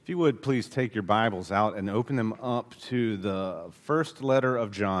If you would, please take your Bibles out and open them up to the first letter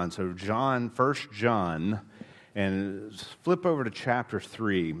of John. So First John, and flip over to chapter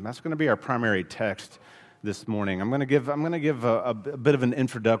 3. That's going to be our primary text this morning. I'm going to give a bit of an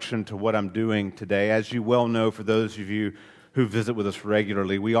introduction to what I'm doing today. As you well know, for those of you who visit with us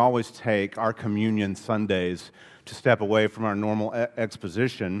regularly, we always take our communion Sundays to step away from our normal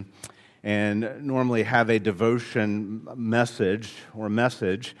exposition and normally have a devotion message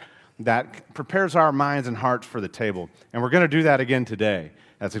that prepares our minds and hearts for the table. And we're going to do that again today.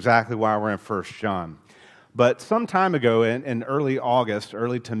 That's exactly why we're in 1 John. But some time ago, in early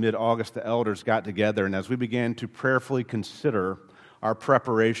to mid-August, the elders got together, and as we began to prayerfully consider our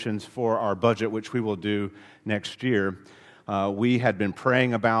preparations for our budget, which we will do next year, we had been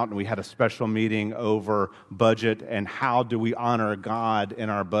praying about, and we had a special meeting over budget and how do we honor God in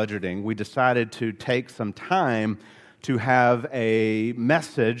our budgeting. We decided to take some time to have a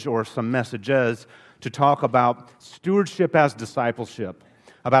message or some messages to talk about stewardship as discipleship,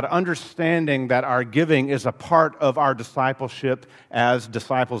 about understanding that our giving is a part of our discipleship as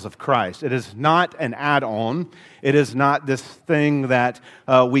disciples of Christ. It is not an add-on. It is not this thing that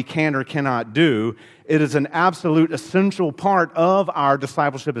we can or cannot do. It is an absolute essential part of our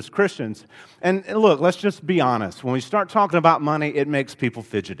discipleship as Christians. And look, let's just be honest. When we start talking about money, it makes people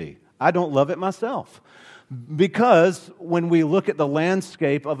fidgety. I don't love it myself. Because when we look at the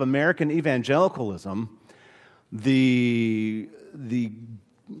landscape of American evangelicalism, the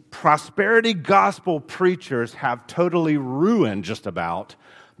prosperity gospel preachers have totally ruined just about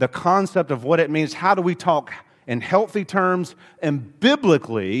the concept of what it means. How do we talk in healthy terms and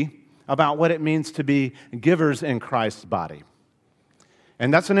biblically about what it means to be givers in Christ's body?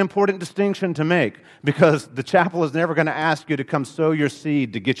 And that's an important distinction to make, because the chapel is never going to ask you to come sow your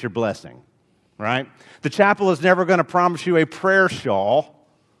seed to get your blessing, right? The chapel is never going to promise you a prayer shawl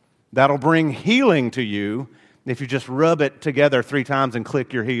that'll bring healing to you if you just rub it together 3 times and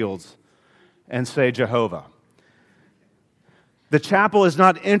click your heels and say Jehovah. The chapel is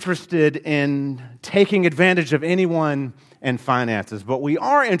not interested in taking advantage of anyone and finances, but we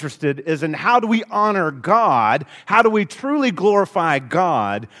are interested is in how do we honor God, how do we truly glorify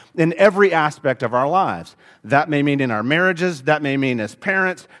God in every aspect of our lives. That may mean in our marriages, that may mean as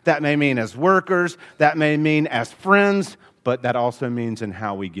parents, that may mean as workers, that may mean as friends, but that also means in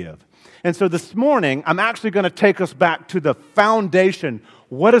how we give. And so this morning, I'm actually going to take us back to the foundation.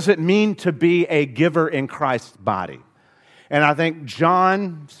 What does it mean to be a giver in Christ's body? And I think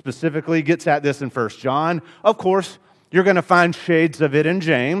John specifically gets at this in 1 John. Of course, you're going to find shades of it in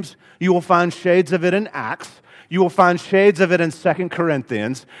James. You will find shades of it in Acts. You will find shades of it in 2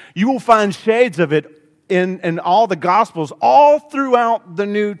 Corinthians. You will find shades of it in all the Gospels, all throughout the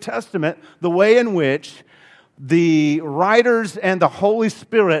New Testament, the way in which the writers and the Holy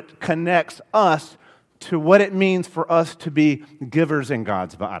Spirit connects us to what it means for us to be givers in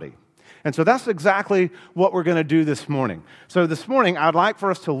God's body. And so that's exactly what we're going to do this morning. So this morning, I'd like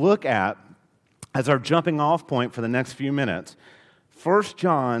for us to look at, as our jumping off point for the next few minutes, 1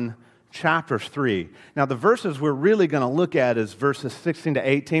 John chapter 3. Now, the verses we're really going to look at is verses 16 to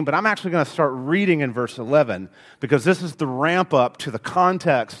 18, but I'm actually going to start reading in verse 11 because this is the ramp up to the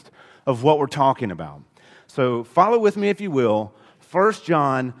context of what we're talking about. So follow with me, if you will, 1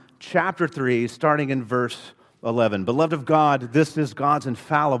 John chapter 3, starting in verse 11. Beloved of God, this is God's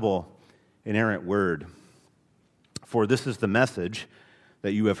infallible, inerrant word. For this is the message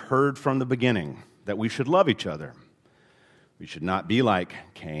that you have heard from the beginning, that we should love each other. We should not be like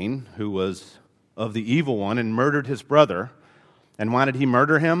Cain, who was of the evil one and murdered his brother. And why did he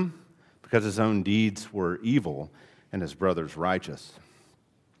murder him? Because his own deeds were evil and his brother's righteous.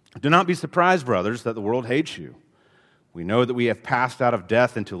 Do not be surprised, brothers, that the world hates you. We know that we have passed out of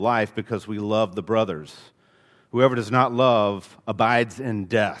death into life because we love the brothers. Whoever does not love abides in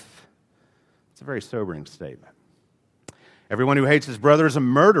death. It's a very sobering statement. Everyone who hates his brother is a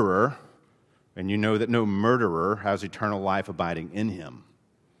murderer, and you know that no murderer has eternal life abiding in him.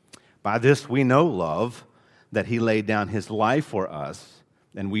 By this we know love, that he laid down his life for us,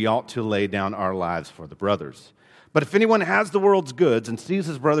 and we ought to lay down our lives for the brothers. But if anyone has the world's goods and sees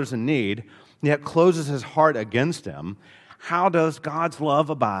his brothers in need, yet closes his heart against him, how does God's love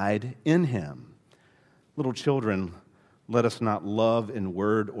abide in him? Little children, let us not love in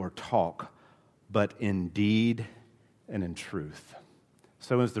word or talk, but in deed and in truth.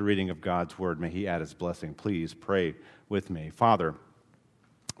 So is the reading of God's word. May he add his blessing. Please pray with me. Father,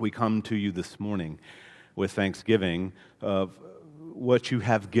 we come to you this morning with thanksgiving of what you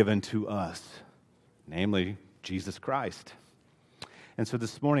have given to us, namely Jesus Christ. And so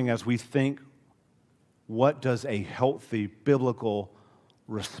this morning, as we think, what does a healthy biblical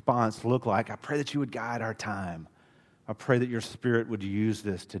response look like? I pray that you would guide our time. I pray that your Spirit would use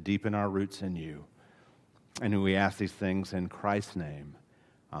this to deepen our roots in you. And we ask these things in Christ's name.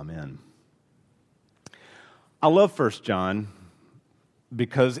 Amen. I love 1 John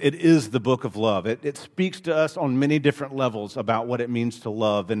because it is the book of love. It speaks to us on many different levels about what it means to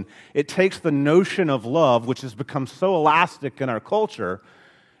love. And it takes the notion of love, which has become so elastic in our culture,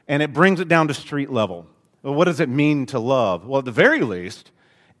 and it brings it down to street level. Well, what does it mean to love? Well, at the very least,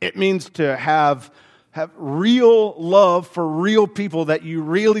 it means to have real love for real people that you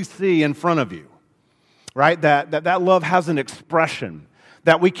really see in front of you, right? That love has an expression,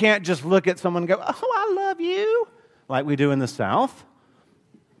 that we can't just look at someone and go, oh, I love you, like we do in the South.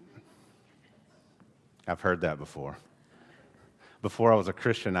 I've heard that before. Before I was a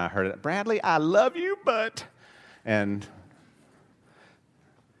Christian, I heard it, Bradley, I love you, but, and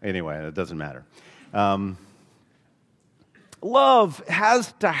anyway, it doesn't matter. Love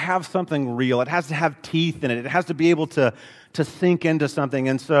has to have something real. It has to have teeth in it. It has to be able to sink into something.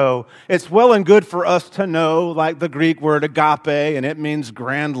 And so it's well and good for us to know, like the Greek word agape, and it means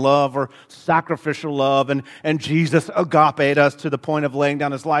grand love or sacrificial love. And Jesus agaped us to the point of laying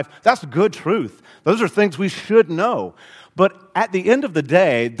down his life. That's good truth. Those are things we should know. But at the end of the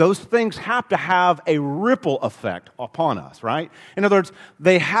day, those things have to have a ripple effect upon us, right? In other words,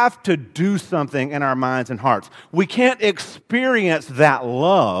 they have to do something in our minds and hearts. We can't experience that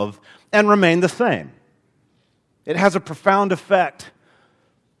love and remain the same. It has a profound effect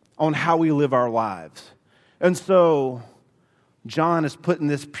on how we live our lives. And so, John is putting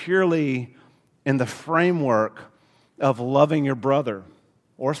this purely in the framework of loving your brother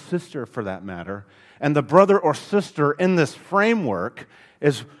or sister, for that matter. And the brother or sister in this framework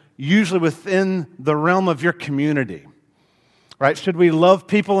is usually within the realm of your community, right? Should we love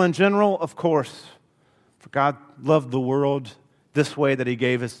people in general? Of course. For God loved the world this way that he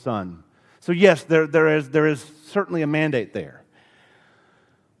gave his son. So yes, there is certainly a mandate there.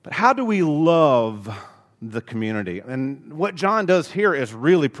 But how do we love the community? And what John does here is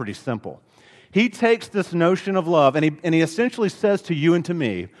really pretty simple. He takes this notion of love and he essentially says to you and to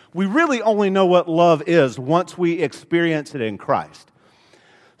me, we really only know what love is once we experience it in Christ.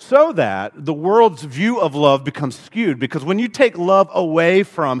 So that the world's view of love becomes skewed, because when you take love away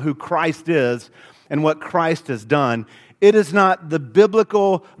from who Christ is and what Christ has done, it is not the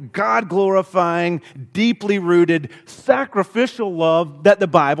biblical, God-glorifying, deeply rooted, sacrificial love that the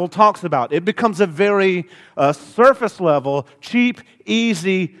Bible talks about. It becomes a very surface level, cheap,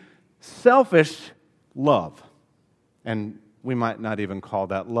 easy, selfish love. And we might not even call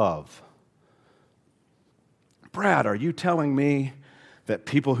that love. Brad, are you telling me that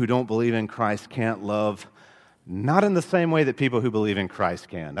people who don't believe in Christ can't love? Not in the same way that people who believe in Christ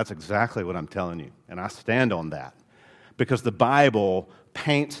can. That's exactly what I'm telling you. And I stand on that. Because the Bible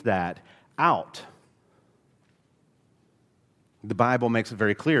paints that out. The Bible makes it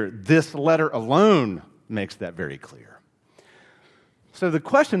very clear. This letter alone makes that very clear. So the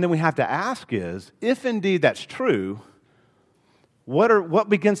question then we have to ask is, if indeed that's true, what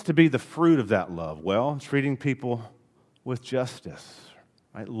begins to be the fruit of that love? Well, treating people with justice,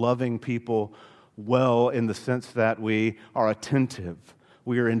 right? Loving people well in the sense that we are attentive,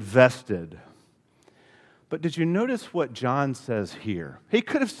 we are invested. But did you notice what John says here? He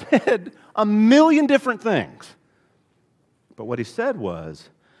could have said a million different things. But what he said was,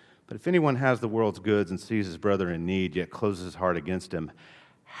 but if anyone has the world's goods and sees his brother in need, yet closes his heart against him,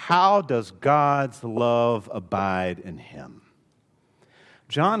 how does God's love abide in him?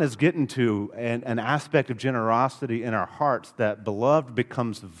 John is getting to an aspect of generosity in our hearts that, beloved,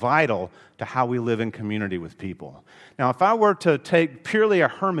 becomes vital to how we live in community with people. Now, if I were to take purely a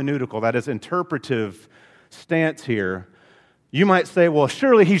hermeneutical, that is interpretive stance here, you might say, well,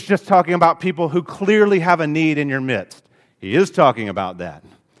 surely he's just talking about people who clearly have a need in your midst. He is talking about that.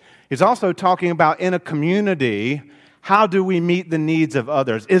 He's also talking about in a community, how do we meet the needs of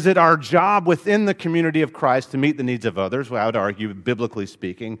others? Is it our job within the community of Christ to meet the needs of others? Well, I would argue, biblically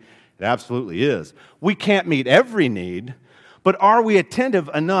speaking, it absolutely is. We can't meet every need, but are we attentive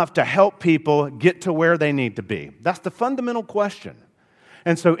enough to help people get to where they need to be? That's the fundamental question.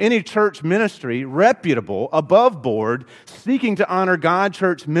 And so any church ministry, reputable, above board, seeking to honor God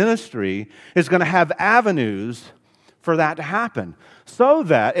church ministry, is going to have avenues for that to happen, so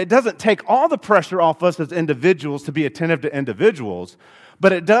that it doesn't take all the pressure off us as individuals to be attentive to individuals,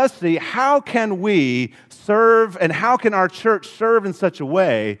 but it does see how can we serve and how can our church serve in such a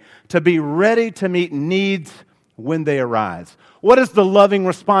way to be ready to meet needs when they arise. What is the loving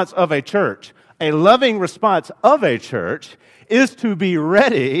response of a church? A loving response of a church is to be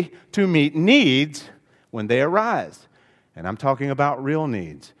ready to meet needs when they arise. And I'm talking about real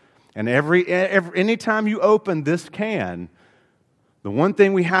needs. And anytime you open this can, the one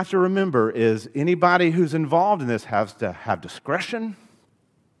thing we have to remember is anybody who's involved in this has to have discretion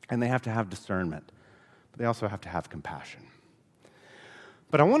and they have to have discernment. But they also have to have compassion.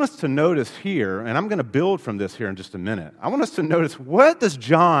 But I want us to notice here, and I'm going to build from this here in just a minute. I want us to notice, what does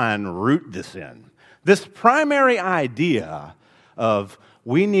John root this in? This primary idea of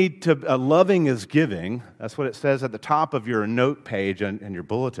we need to, loving is giving, that's what it says at the top of your note page in your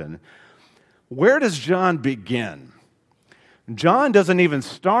bulletin. Where does John begin? John doesn't even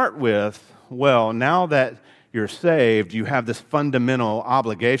start with, well, now that you're saved, you have this fundamental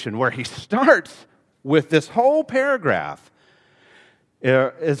obligation, where he starts with this whole paragraph.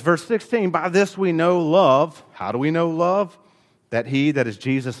 It's verse 16, by this we know love. How do we know love? That he, that is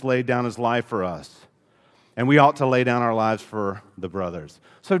Jesus, laid down his life for us. And we ought to lay down our lives for the brothers.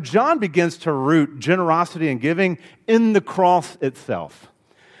 So John begins to root generosity and giving in the cross itself.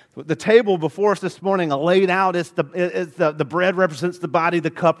 The table before us this morning laid out, the bread represents the body, the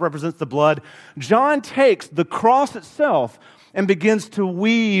cup represents the blood. John takes the cross itself and begins to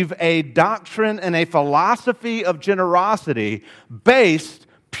weave a doctrine and a philosophy of generosity based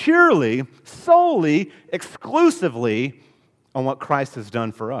purely, solely, exclusively on what Christ has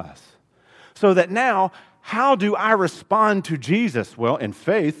done for us. So that now, how do I respond to Jesus? Well, in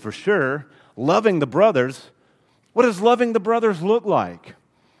faith, for sure. Loving the brothers. What does loving the brothers look like?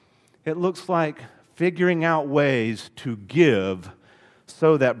 It looks like figuring out ways to give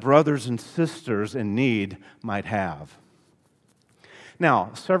so that brothers and sisters in need might have.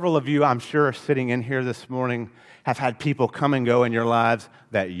 Now, several of you, I'm sure, sitting in here this morning have had people come and go in your lives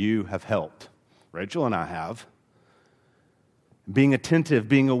that you have helped. Rachel and I have. Being attentive,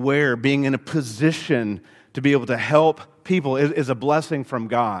 being aware, being in a position to be able to help people is a blessing from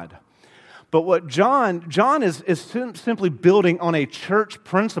God. But what John is simply building on a church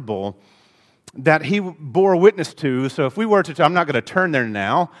principle that he bore witness to. So if we were to, I'm not going to turn there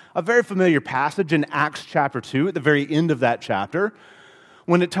now, a very familiar passage in Acts chapter 2, at the very end of that chapter,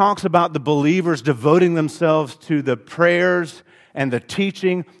 when it talks about the believers devoting themselves to the prayers and the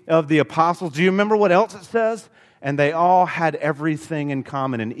teaching of the apostles. Do you remember what else it says? And they all had everything in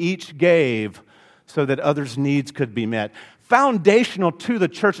common, and each gave so that others' needs could be met. Foundational to the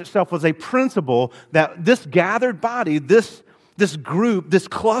church itself was a principle that this gathered body, this group, this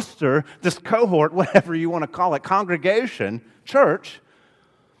cluster, this cohort, whatever you want to call it, congregation, church,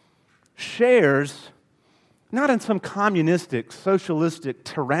 shares, not in some communistic, socialistic,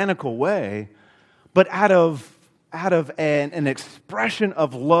 tyrannical way, but out of an expression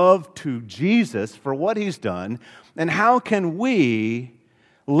of love to Jesus for what he's done, and how can we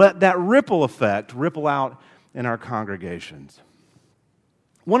let that ripple effect ripple out in our congregations.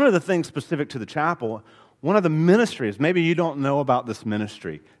 One of the things specific to the chapel, one of the ministries, maybe you don't know about this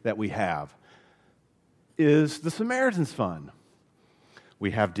ministry that we have, is the Samaritan's Fund.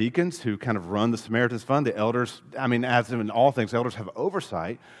 We have deacons who kind of run the Samaritan's Fund. The elders, as in all things, elders have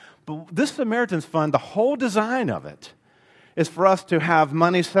oversight. But this Samaritan's Fund, the whole design of it is for us to have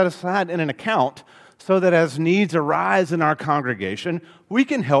money set aside in an account so that as needs arise in our congregation, we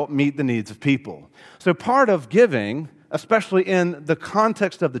can help meet the needs of people. So part of giving, especially in the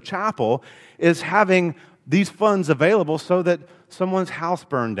context of the chapel, is having these funds available so that someone's house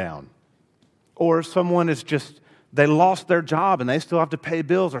burned down, or someone is they lost their job and they still have to pay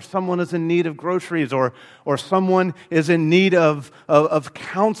bills, or someone is in need of groceries, or someone is in need of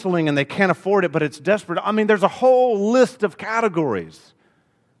counseling and they can't afford it, but it's desperate. There's a whole list of categories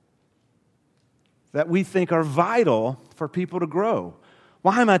that we think are vital for people to grow.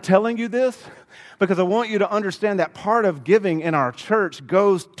 Why am I telling you this? Because I want you to understand that part of giving in our church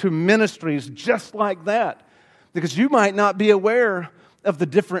goes to ministries just like that. Because you might not be aware of the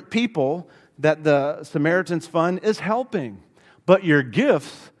different people that the Samaritan's Fund is helping. But your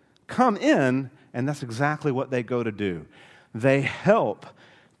gifts come in, and that's exactly what they go to do. They help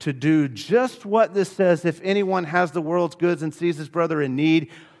to do just what this says. If anyone has the world's goods and sees his brother in need,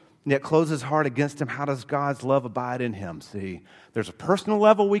 yet closes his heart against him, how does God's love abide in him? See, there's a personal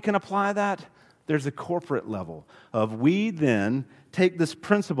level we can apply that. There's a corporate level of we then take this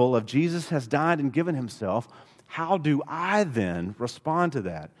principle of Jesus has died and given himself. How do I then respond to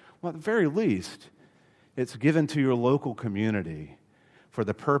that? Well, at the very least, it's given to your local community for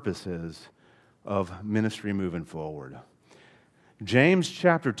the purposes of ministry moving forward. James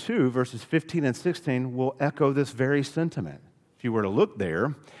chapter 2, verses 15 and 16 will echo this very sentiment. If you were to look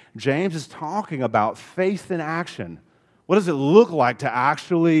there, James is talking about faith in action. What does it look like to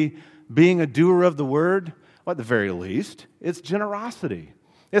actually being a doer of the word? Well, at the very least, it's generosity.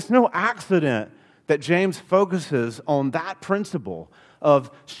 It's no accident that James focuses on that principle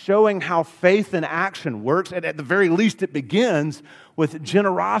of showing how faith in action works, and at the very least it begins with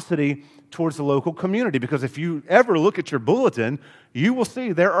generosity towards the local community. Because if you ever look at your bulletin, you will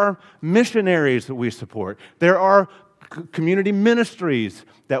see there are missionaries that we support. There are community ministries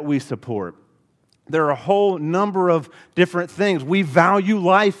that we support. There are a whole number of different things. We value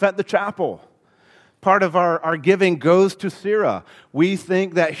life at the chapel. Part of our giving goes to Sira. We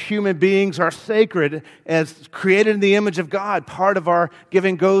think that human beings are sacred as created in the image of God. Part of our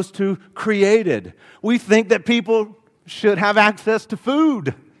giving goes to Created. We think that people should have access to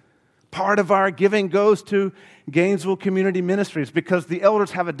food. Part of our giving goes to Gainesville Community Ministries because the elders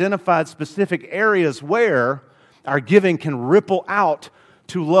have identified specific areas where our giving can ripple out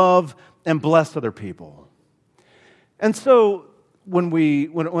to love and bless other people. And so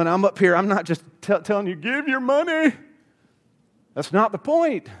when I'm up here, I'm not just telling you, give your money. That's not the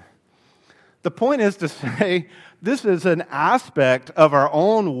point. The point is to say this is an aspect of our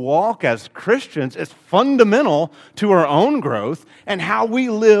own walk as Christians. It's fundamental to our own growth and how we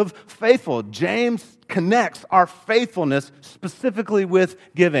live faithful. James connects our faithfulness specifically with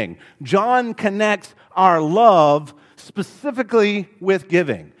giving. John connects our love specifically with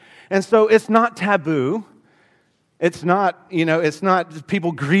giving. And so it's not taboo. It's not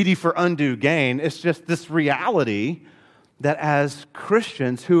people greedy for undue gain. It's just this reality that as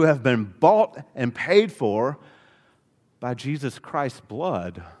Christians who have been bought and paid for by Jesus Christ's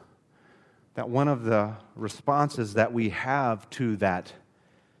blood, that one of the responses that we have to that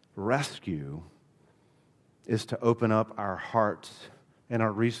rescue is to open up our hearts and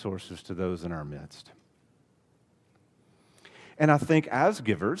our resources to those in our midst. And I think as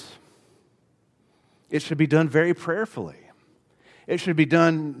givers, it should be done very prayerfully. It should be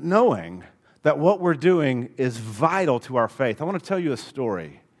done knowing that what we're doing is vital to our faith. I want to tell you a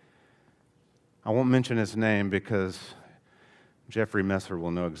story. I won't mention his name because Jeffrey Messer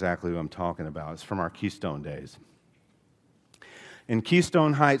will know exactly who I'm talking about. It's from our Keystone days. In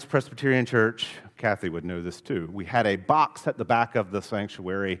Keystone Heights Presbyterian Church, Kathy would know this too, we had a box at the back of the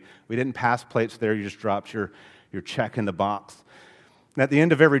sanctuary. We didn't pass plates there. You just dropped your check in the box. And at the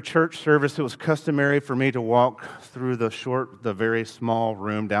end of every church service, it was customary for me to walk through the very small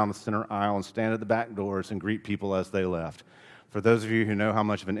room down the center aisle and stand at the back doors and greet people as they left. For those of you who know how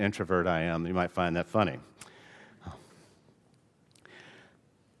much of an introvert I am, you might find that funny.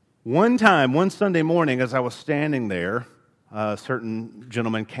 One Sunday morning, as I was standing there, a certain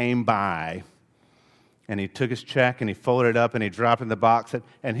gentleman came by, and he took his check, and he folded it up, and he dropped it in the box,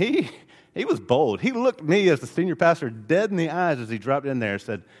 and he was bold. He looked me as the senior pastor dead in the eyes as he dropped in there and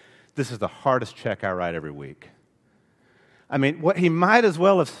said, "This is the hardest check I write every week." I mean, what he might as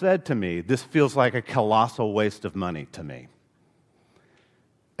well have said to me, "This feels like a colossal waste of money to me."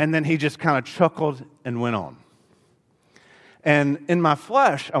 And then he just kind of chuckled and went on. And in my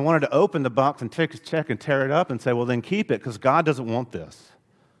flesh, I wanted to open the box and take his check and tear it up and say, well, then keep it, because God doesn't want this.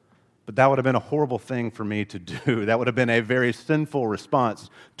 But that would have been a horrible thing for me to do. That would have been a very sinful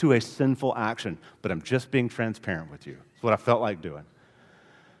response to a sinful action. But I'm just being transparent with you. It's what I felt like doing.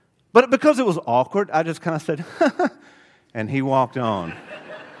 But because it was awkward, I just kind of said, and he walked on.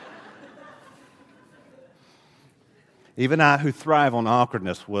 Even I, who thrive on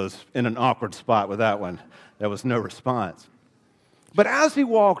awkwardness, was in an awkward spot with that one. There was no response. But as he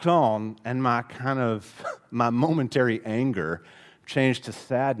walked on, and my momentary anger changed to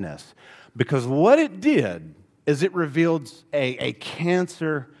sadness, because what it did is it revealed a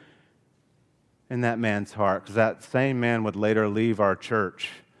cancer in that man's heart, because that same man would later leave our church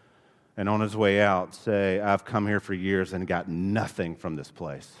and on his way out say, "I've come here for years and got nothing from this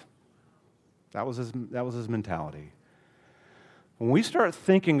place." That was his mentality. When we start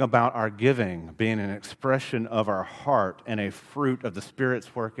thinking about our giving being an expression of our heart and a fruit of the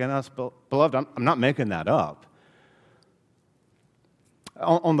Spirit's work in us, beloved, I'm not making that up.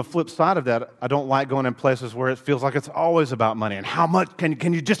 On the flip side of that, I don't like going in places where it feels like it's always about money. And how much,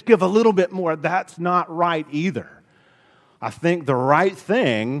 can you just give a little bit more? That's not right either. I think the right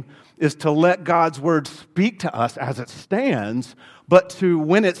thing is to let God's word speak to us as it stands, but to,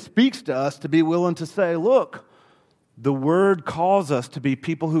 when it speaks to us, to be willing to say, look, the word calls us to be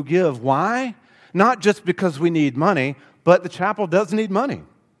people who give. Why? Not just because we need money, but the chapel does need money.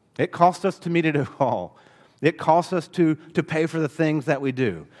 It costs us to meet at a hall. It costs us to pay for the things that we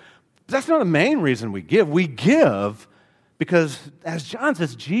do. But that's not the main reason we give. We give because, as John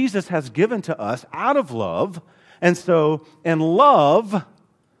says, Jesus has given to us out of love. And so, in love,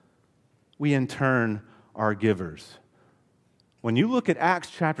 we in turn are givers. When you look at Acts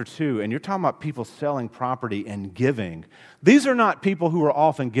chapter 2 and you're talking about people selling property and giving, these are not people who are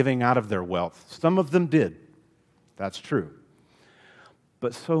often giving out of their wealth. Some of them did. That's true.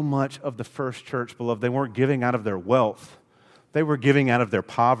 But so much of the first church, beloved, they weren't giving out of their wealth. They were giving out of their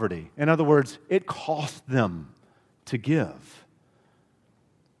poverty. In other words, it cost them to give.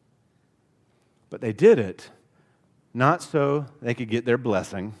 But they did it not so they could get their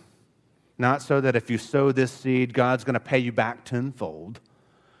blessing, not so that if you sow this seed, God's going to pay you back tenfold,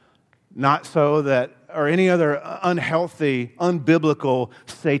 not so that, or any other unhealthy, unbiblical,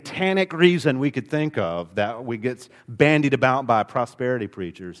 satanic reason we could think of that we get bandied about by prosperity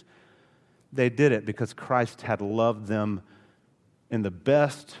preachers. They did it because Christ had loved them in the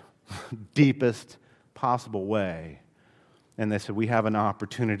best, deepest possible way. And they said, we have an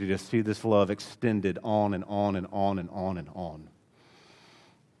opportunity to see this love extended on and on and on and on and on.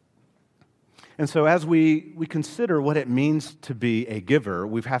 And so as we consider what it means to be a giver,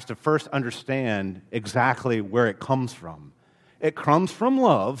 we have to first understand exactly where it comes from. It comes from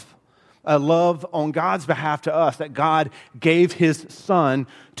love, a love on God's behalf to us, that God gave His Son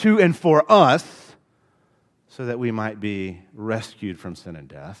to and for us so that we might be rescued from sin and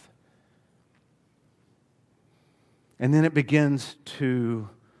death. And then it begins to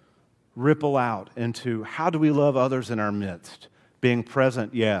ripple out into how do we love others in our midst? Being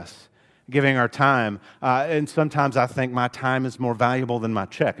present, yes. Giving our time. And sometimes I think my time is more valuable than my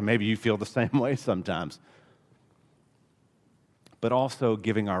check. And maybe you feel the same way sometimes. But also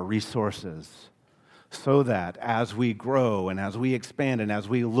giving our resources so that as we grow and as we expand and as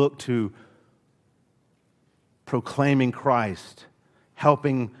we look to proclaiming Christ,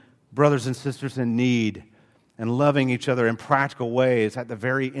 helping brothers and sisters in need, and loving each other in practical ways at the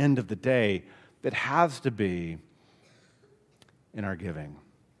very end of the day, it has to be in our giving.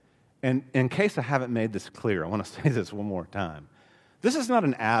 And in case I haven't made this clear, I want to say this one more time. This is not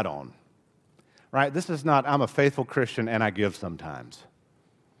an add-on, right? This is not, I'm a faithful Christian and I give sometimes.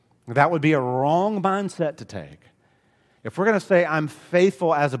 That would be a wrong mindset to take. If we're going to say I'm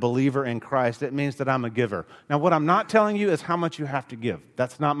faithful as a believer in Christ, it means that I'm a giver. Now, what I'm not telling you is how much you have to give.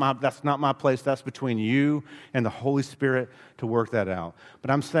 That's not my place. That's between you and the Holy Spirit to work that out.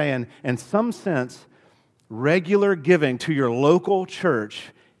 But I'm saying, in some sense, regular giving to your local church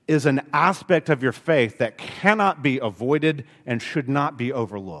is an aspect of your faith that cannot be avoided and should not be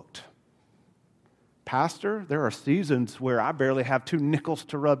overlooked. Pastor, there are seasons where I barely have 2 nickels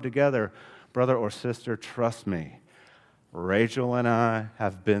to rub together. Brother or sister, trust me. Rachel and I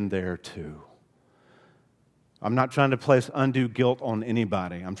have been there too. I'm not trying to place undue guilt on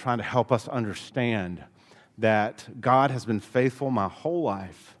anybody. I'm trying to help us understand that God has been faithful my whole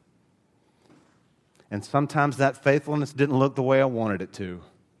life. And sometimes that faithfulness didn't look the way I wanted it to.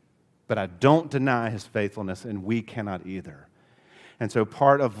 But I don't deny His faithfulness, and we cannot either. And so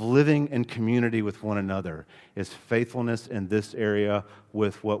part of living in community with one another is faithfulness in this area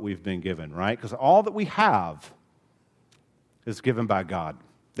with what we've been given, right? Because all that we have is given by God.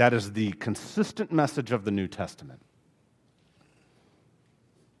 That is the consistent message of the New Testament.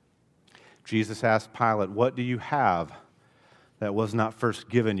 Jesus asked Pilate, "What do you have that was not first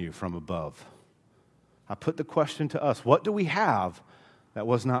given you from above?" I put the question to us, what do we have that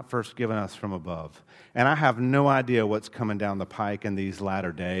was not first given us from above? And I have no idea what's coming down the pike in these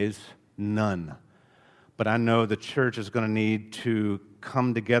latter days. None. But I know the church is going to need to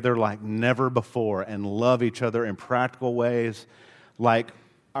come together like never before and love each other in practical ways like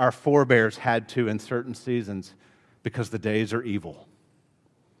our forebears had to in certain seasons because the days are evil.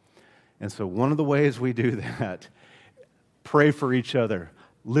 And so one of the ways we do that, pray for each other,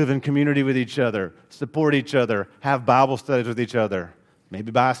 live in community with each other, support each other, have Bible studies with each other,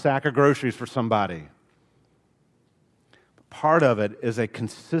 maybe buy a sack of groceries for somebody. Part of it is a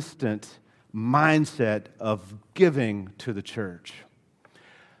consistent mindset of giving to the church.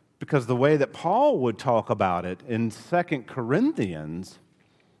 Because the way that Paul would talk about it in 2 Corinthians,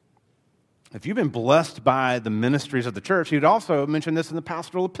 if you've been blessed by the ministries of the church, he'd also mention this in the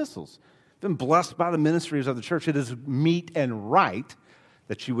pastoral epistles. Been blessed by the ministries of the church, it is meet and right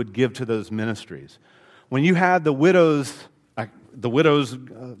that you would give to those ministries. When you had the widows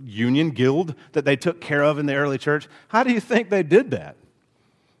union guild that they took care of in the early church, how do you think they did that?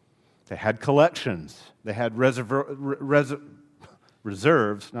 They had collections. They had reserves,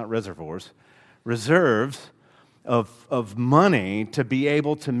 not reservoirs, reserves of money to be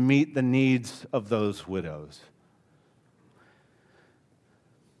able to meet the needs of those widows.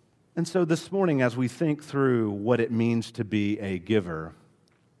 And so this morning, as we think through what it means to be a giver,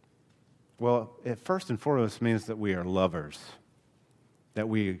 well, it first and foremost means that we are lovers, that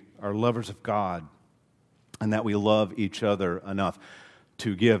we are lovers of God, and that we love each other enough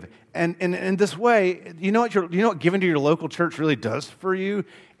to give. And in this way, you know what giving to your local church really does for you?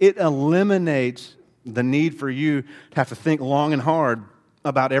 It eliminates the need for you to have to think long and hard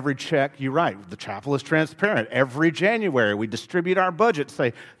about every check you write. The chapel is transparent. Every January, we distribute our budget,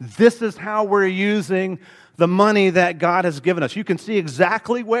 say, this is how we're using the money that God has given us. You can see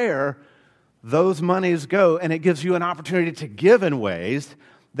exactly where those monies go, and it gives you an opportunity to give in ways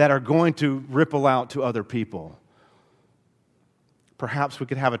that are going to ripple out to other people. Perhaps we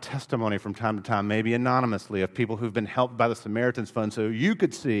could have a testimony from time to time, maybe anonymously, of people who've been helped by the Samaritan's Fund so you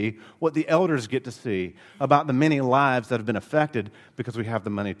could see what the elders get to see about the many lives that have been affected because we have the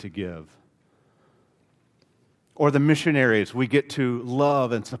money to give. Or the missionaries we get to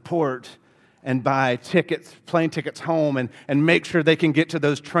love and support and buy tickets, plane tickets home and make sure they can get to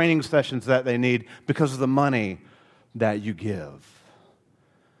those training sessions that they need because of the money that you give.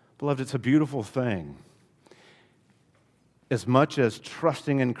 Beloved, it's a beautiful thing. As much as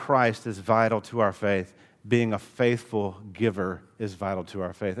trusting in Christ is vital to our faith, being a faithful giver is vital to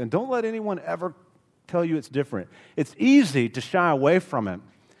our faith. And don't let anyone ever tell you it's different. It's easy to shy away from it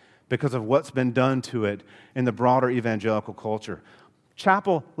because of what's been done to it in the broader evangelical culture.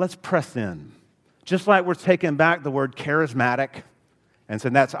 Chapel, let's press in. Just like we're taking back the word charismatic and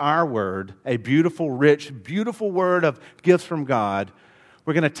saying that's our word, a beautiful, rich, beautiful word of gifts from God,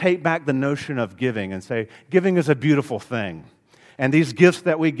 we're going to take back the notion of giving and say giving is a beautiful thing. And these gifts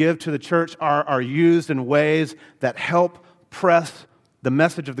that we give to the church are used in ways that help press the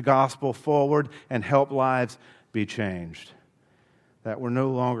message of the gospel forward and help lives be changed. That we're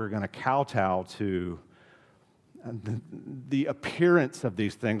no longer going to kowtow to the appearance of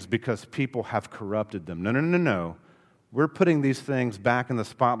these things because people have corrupted them. No. We're putting these things back in the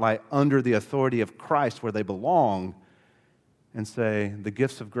spotlight under the authority of Christ where they belong and say the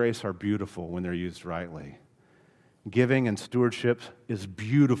gifts of grace are beautiful when they're used rightly. Giving and stewardship is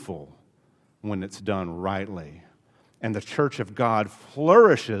beautiful when it's done rightly. And the church of God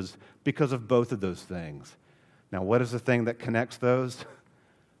flourishes because of both of those things. Now, what is the thing that connects those?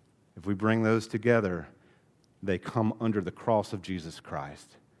 If we bring those together, they come under the cross of Jesus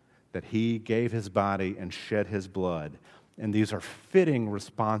Christ, that He gave His body and shed His blood. And these are fitting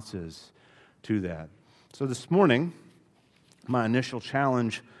responses to that. So this morning, my initial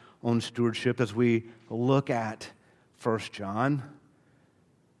challenge on stewardship as we look at 1 John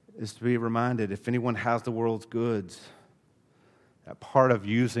is to be reminded, if anyone has the world's goods, that part of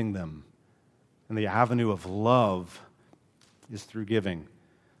using them and the avenue of love is through giving.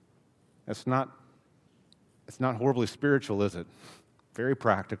 It's not horribly spiritual, is it? Very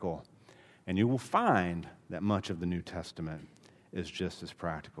practical. And you will find that much of the New Testament is just as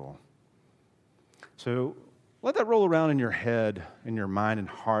practical. So let that roll around in your head, in your mind and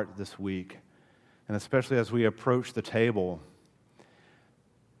heart this week. And especially as we approach the table,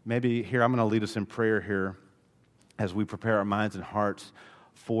 maybe here, I'm going to lead us in prayer here as we prepare our minds and hearts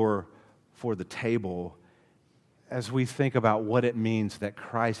for the table, as we think about what it means that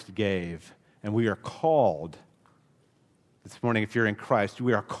Christ gave. And we are called, this morning, if you're in Christ,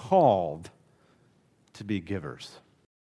 we are called to be givers.